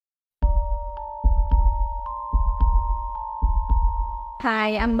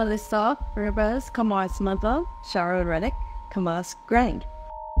Hi, I'm Melissa Rivers, Kamar's mother, Cheryl Reddick, Kamar's grand.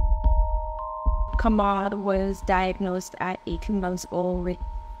 Kamar was diagnosed at 18 months old with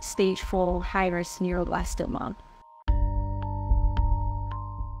stage 4 high-risk neuroblastoma.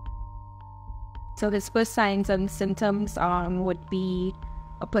 So his first signs and symptoms would be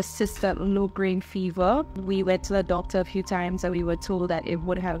a persistent low-grade fever. We went to the doctor a few times and we were told that it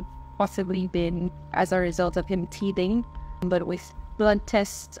would have possibly been as a result of him teething. But with blood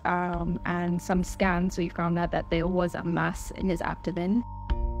tests and some scans, we found out that there was a mass in his abdomen.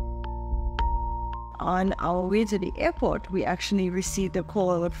 On our way to the airport, we actually received a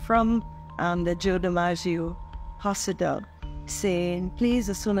call from the Joe DiMaggio hospital saying, please,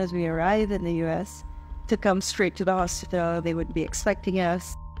 as soon as we arrive in the U.S., to come straight to the hospital. They would be expecting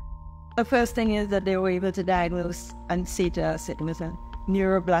us. The first thing is that they were able to diagnose and say to us it was a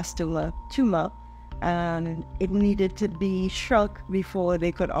neuroblastoma tumor, and it needed to be shrunk before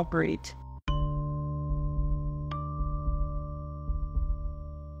they could operate.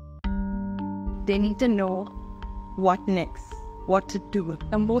 They need to know What next? What to do?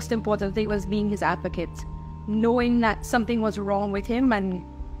 the most important thing was being his advocate, knowing that something was wrong with him, and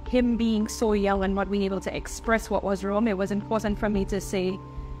him being so young and not being able to express what was wrong. It was important for me to say,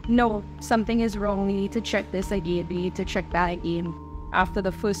 no, something is wrong, we need to check this again, we need to check that again. After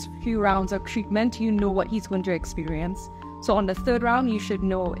the first few rounds of treatment, you know what he's going to experience. So on the third round, you should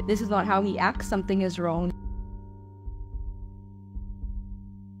know this is not how he acts, something is wrong.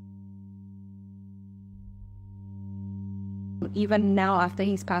 Even now, after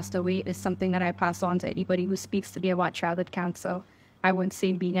he's passed away, it's something that I pass on to anybody who speaks to me about childhood cancer. I would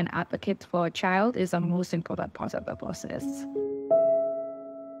say being an advocate for a child is the most important part of the process.